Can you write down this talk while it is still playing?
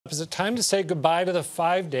Is it time to say goodbye to the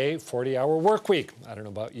 5-day, 40-hour work week? I don't know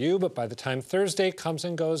about you, but by the time Thursday comes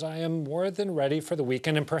and goes, I am more than ready for the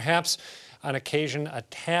weekend and perhaps on occasion a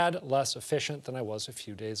tad less efficient than I was a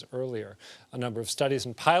few days earlier. A number of studies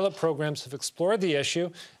and pilot programs have explored the issue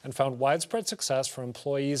and found widespread success for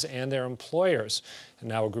employees and their employers. And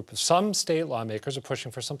now a group of some state lawmakers are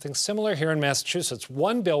pushing for something similar here in Massachusetts.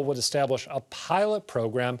 One bill would establish a pilot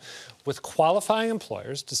program with qualifying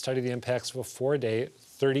employers to study the impacts of a 4-day,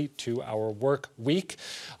 32-hour work week.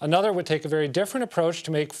 Another would take a very different approach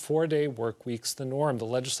to make 4-day work weeks the norm. The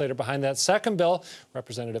legislator behind that second bill,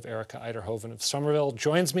 Representative Erika Uyterhoeven of Somerville,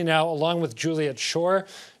 joins me now along with Juliet Schor.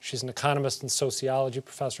 She's an economist and sociology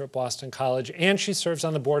professor at Boston College, and she serves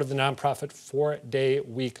on the board of the nonprofit 4-Day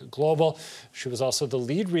Week Global. She was also the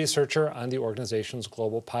lead researcher on the organization's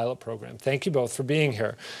global pilot program. Thank you both for being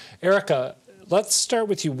here. Erika, let's start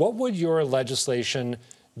with you. What would your legislation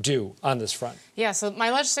do on this front? Yeah, so my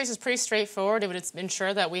legislation is pretty straightforward. It would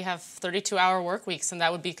ensure that we have 32-hour work weeks, and that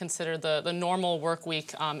would be considered the normal work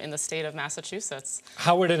week in the state of Massachusetts.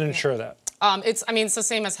 How would it ensure that? It's the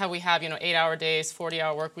same as how we have, 8-hour days,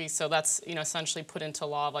 40-hour work weeks. So that's, essentially put into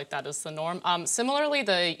law like that is the norm. Similarly,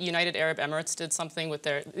 the United Arab Emirates did something with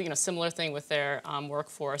their, similar thing with their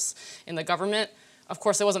workforce in the government. Of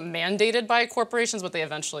course, it wasn't mandated by corporations, but they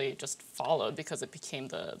eventually just followed because it became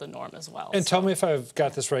the norm as well. And tell me if I've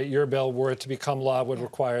got this right. Your bill, were it to become law, would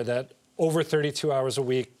require that over 32 hours a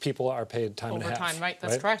week, people are paid time and a half. Overtime, right?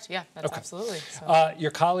 That's correct. Yeah, that's absolutely. So.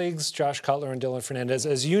 Your colleagues, Josh Cutler and Dylan Fernandez,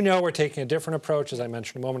 as you know, we're taking a different approach. As I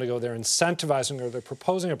mentioned a moment ago, they're incentivizing, or they're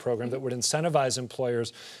proposing a program that would incentivize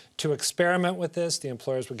employers to experiment with this. The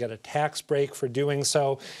employers would get a tax break for doing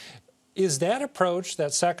so. Is that approach,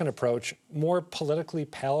 that second approach, more politically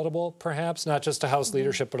palatable, perhaps, not just to House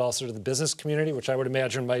leadership, but also to the business community, which I would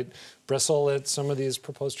imagine might bristle at some of these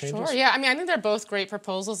proposed changes? Sure, yeah. I think they're both great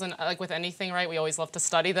proposals, and like with anything, right, we always love to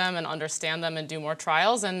study them and understand them and do more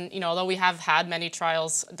trials. And, although we have had many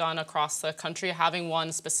trials done across the country, having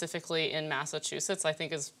one specifically in Massachusetts, I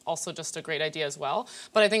think is also just a great idea as well.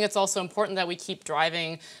 But I think it's also important that we keep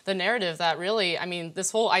driving the narrative that really,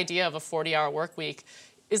 this whole idea of a 40-hour work week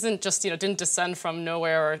isn't just, didn't descend from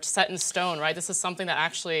nowhere or set in stone, right? This is something that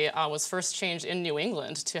actually was first changed in New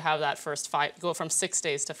England to have that go from 6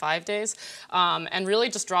 days to 5 days, and really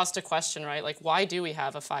just draws to question, right? Like, why do we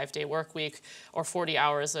have a 5-day work week or 40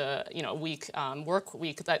 hours a week work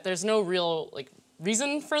week? That there's no real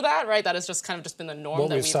reason for that, right? That has just kind of just been the norm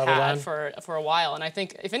that we've had for a while. And I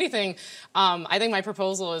think, if anything, I think my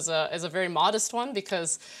proposal is a very modest one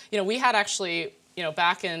because, we had actually,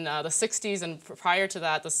 back in the 60s and prior to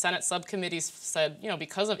that, the Senate subcommittees said,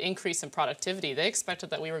 because of increase in productivity, they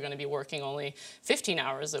expected that we were going to be working only 15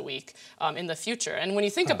 hours a week in the future. And when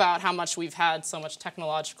you think about how much we've had so much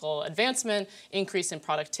technological advancement, increase in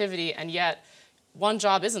productivity, and yet one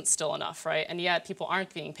job isn't still enough, right? And yet people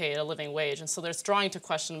aren't being paid a living wage. And so there's drawing to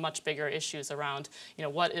question much bigger issues around,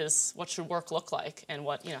 what should work look like, and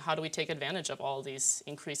how do we take advantage of all these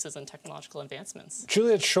increases in technological advancements?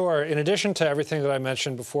 Juliet Schor, in addition to everything that I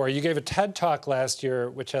mentioned before, you gave a TED Talk last year,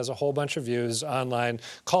 which has a whole bunch of views online,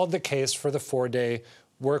 called The Case for the 4-Day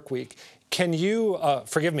Work Week. Can you,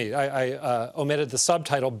 forgive me, I omitted the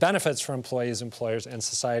subtitle, Benefits for Employees, Employers, and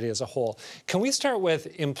Society as a Whole. Can we start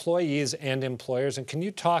with employees and employers? And can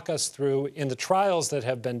you talk us through, in the trials that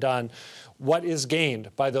have been done, what is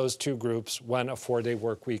gained by those two groups when a 4-day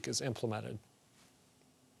work week is implemented?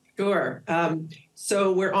 Sure.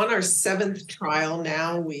 So we're on our 7th trial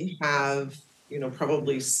now. We have,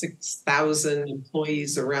 probably 6,000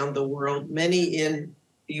 employees around the world, many in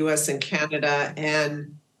the U.S. and Canada.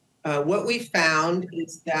 And what we found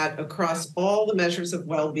is that across all the measures of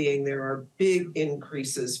well-being, there are big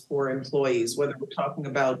increases for employees, whether we're talking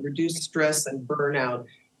about reduced stress and burnout,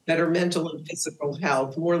 better mental and physical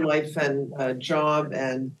health, more life and job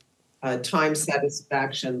and time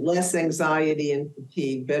satisfaction, less anxiety and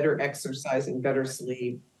fatigue, better exercising, better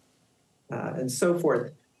sleep, and so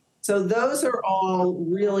forth. So those are all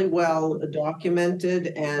really well documented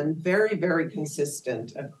and very, very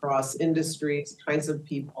consistent across industries, kinds of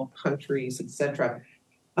people, countries, et cetera.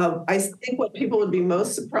 I think what people would be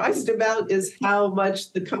most surprised about is how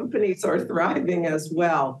much the companies are thriving as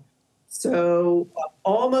well. So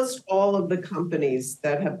almost all of the companies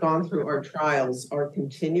that have gone through our trials are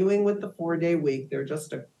continuing with the 4-day week. There are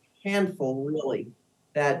just a handful, really,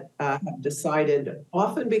 that have decided,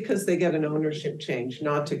 often because they get an ownership change,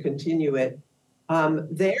 not to continue it.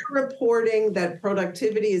 They're reporting that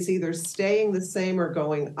productivity is either staying the same or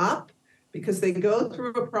going up because they go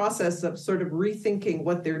through a process of sort of rethinking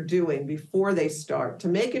what they're doing before they start to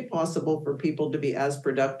make it possible for people to be as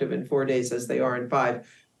productive in 4 days as they are in 5.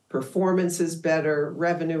 performance is better,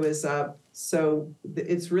 revenue is up. So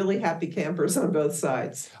it's really happy campers on both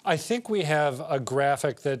sides. I think we have a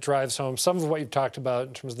graphic that drives home some of what you've talked about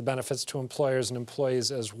in terms of the benefits to employers and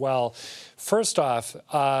employees as well. First off,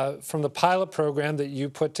 from the pilot program that you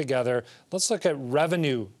put together, let's look at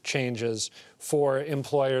revenue changes for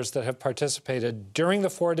employers that have participated. During the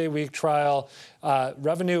 4-day week trial,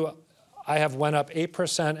 revenue I have went up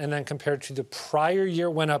 8%, and then compared to the prior year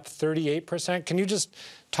went up 38%. Can you just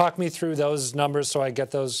talk me through those numbers so I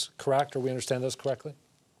get those correct, or we understand those correctly?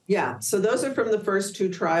 Yeah, so those are from the first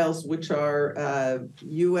 2 trials, which are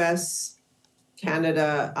US,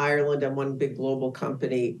 Canada, Ireland, and one big global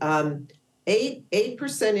company.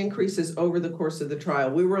 8% increases over the course of the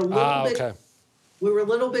trial. We were a little bit. Okay. We were a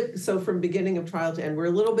little bit, so from beginning of trial to end, we're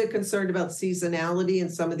a little bit concerned about seasonality in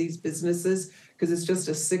some of these businesses because it's just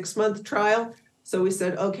a 6-month trial. So we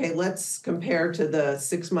said, okay, let's compare to the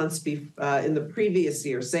 6 months in the previous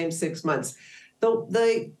year, same 6 months.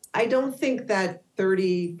 I don't think that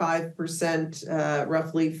 35%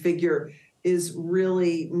 roughly figure is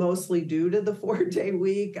really mostly due to the 4-day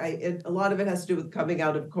week. A lot of it has to do with coming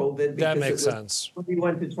out of COVID. That makes sense.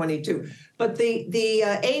 21 to 22. But the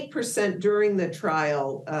 8% during the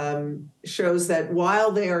trial shows that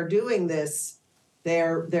while they are doing this,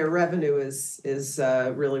 their revenue is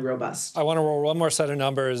really robust. I want to roll one more set of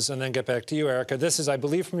numbers and then get back to you, Erika. This is, I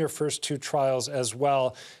believe, from your first 2 trials as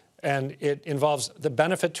well. And it involves the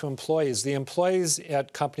benefit to employees. The employees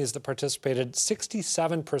at companies that participated,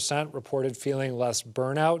 67% reported feeling less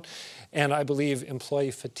burnout. And I believe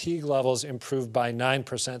employee fatigue levels improved by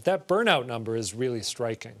 9%. That burnout number is really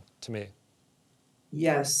striking to me.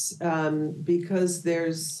 Yes, because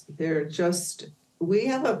we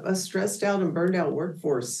have a stressed out and burned out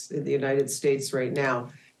workforce in the United States right now.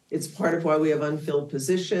 It's part of why we have unfilled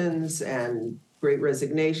positions and Great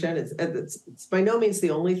Resignation. It's by no means the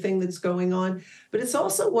only thing that's going on, but it's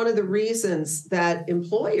also one of the reasons that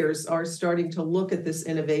employers are starting to look at this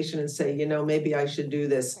innovation and say, you know, maybe I should do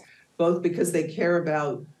this, both because they care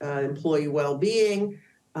about employee well-being,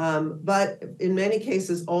 but in many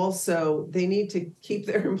cases also they need to keep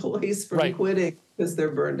their employees from quitting because they're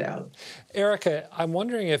burned out. Erika, I'm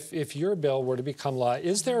wondering if your bill were to become law,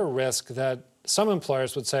 is there a risk that some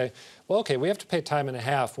employers would say, well, okay, we have to pay time and a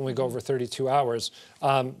half when we go over 32 hours.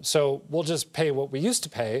 So we'll just pay what we used to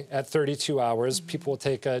pay at 32 hours. People will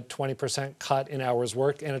take a 20% cut in hours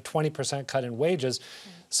worked and a 20% cut in wages.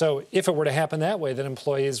 So if it were to happen that way, then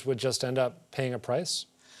employees would just end up paying a price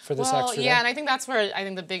for this extra day? Yeah, and I think that's where I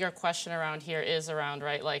think the bigger question around here is around,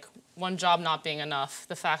 right, like one job not being enough,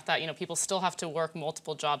 the fact that, you know, people still have to work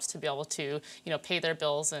multiple jobs to be able to, you know, pay their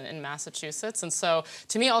bills in Massachusetts. And so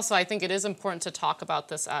to me also, I think it is important to talk about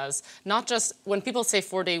this as not just when people say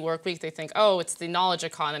 4-day work week, they think, oh, it's the knowledge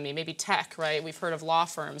economy, maybe tech, right? We've heard of law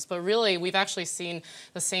firms, but really we've actually seen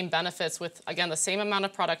the same benefits with, again, the same amount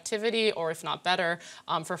of productivity, or if not better,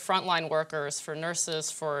 for frontline workers, for nurses,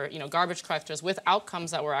 for, you know, garbage collectors, with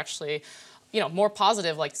outcomes that were actually, you know, more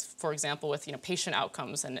positive, like, for example, with, you know, patient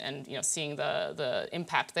outcomes and you know, seeing the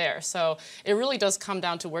impact there. So it really does come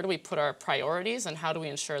down to where do we put our priorities and how do we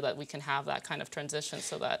ensure that we can have that kind of transition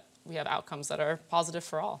so that we have outcomes that are positive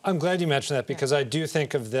for all. I'm glad you mentioned that because I do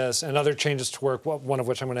think of this and other changes to work, one of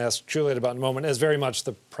which I'm going to ask Juliet about in a moment, as very much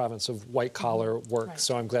the province of white-collar work. Right.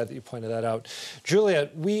 So I'm glad that you pointed that out.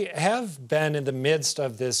 Juliet, we have been in the midst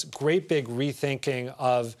of this great big rethinking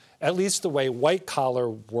of at least the way white-collar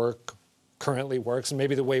work currently works and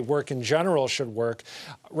maybe the way work in general should work.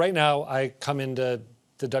 Right now, I come into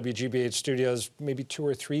the WGBH studios maybe 2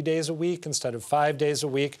 or 3 days a week instead of 5 days a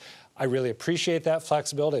week. I really appreciate that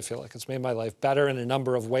flexibility. I feel like it's made my life better in a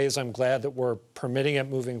number of ways. I'm glad that we're permitting it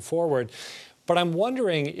moving forward. But I'm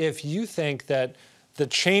wondering if you think that the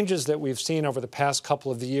changes that we've seen over the past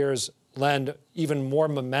couple of years lend even more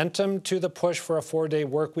momentum to the push for a 4-day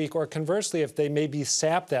work week, or conversely, if they maybe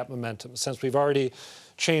sap that momentum, since we've already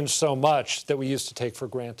changed so much that we used to take for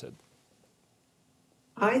granted?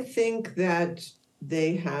 I think that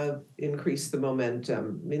they have increased the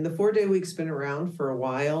momentum. I mean, the 4-day week's been around for a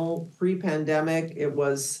while. Pre-pandemic, it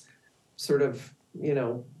was sort of, you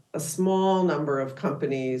know, a small number of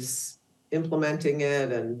companies implementing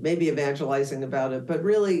it and maybe evangelizing about it, but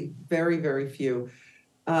really very, very few.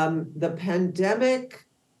 The pandemic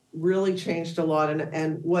really changed a lot.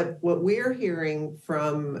 And what we're hearing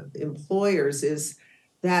from employers is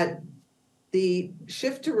that the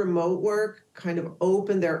shift to remote work kind of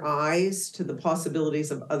opened their eyes to the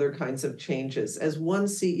possibilities of other kinds of changes. As one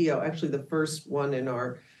CEO, actually the first one in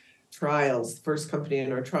our trials, the first company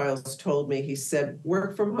in our trials, told me, he said,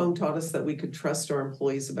 work from home taught us that we could trust our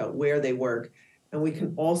employees about where they work. and we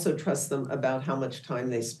can also trust them about how much time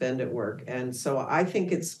they spend at work. And so I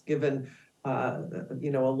think it's given, a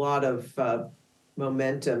lot of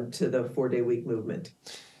momentum to the 4-day week movement.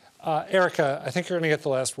 Erika, I think you're going to get the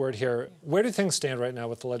last word here. Where do things stand right now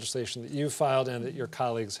with the legislation that you filed and that your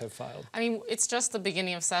colleagues have filed? I mean, it's just the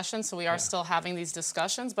beginning of session, so we are still having these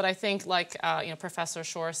discussions. But I think, like Professor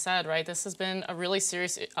Schor said, right, this has been a really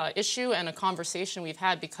serious issue and a conversation we've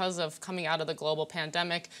had because of coming out of the global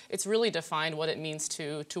pandemic. It's really defined what it means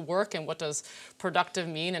to work and what does productive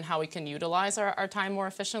mean and how we can utilize our time more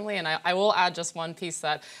efficiently. And I will add just one piece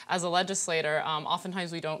that, as a legislator,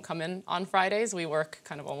 oftentimes we don't come in on Fridays. We work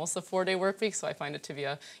kind of almost a 4-day work week, so I find it to be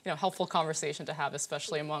a helpful conversation to have,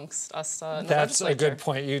 especially amongst us in the That's legislature. a good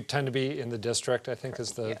point. You tend to be in the district, I think,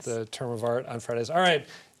 is the term of art on Fridays. All right,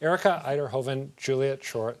 Erika Uyterhoeven, Juliet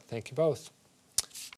Schor, thank you both.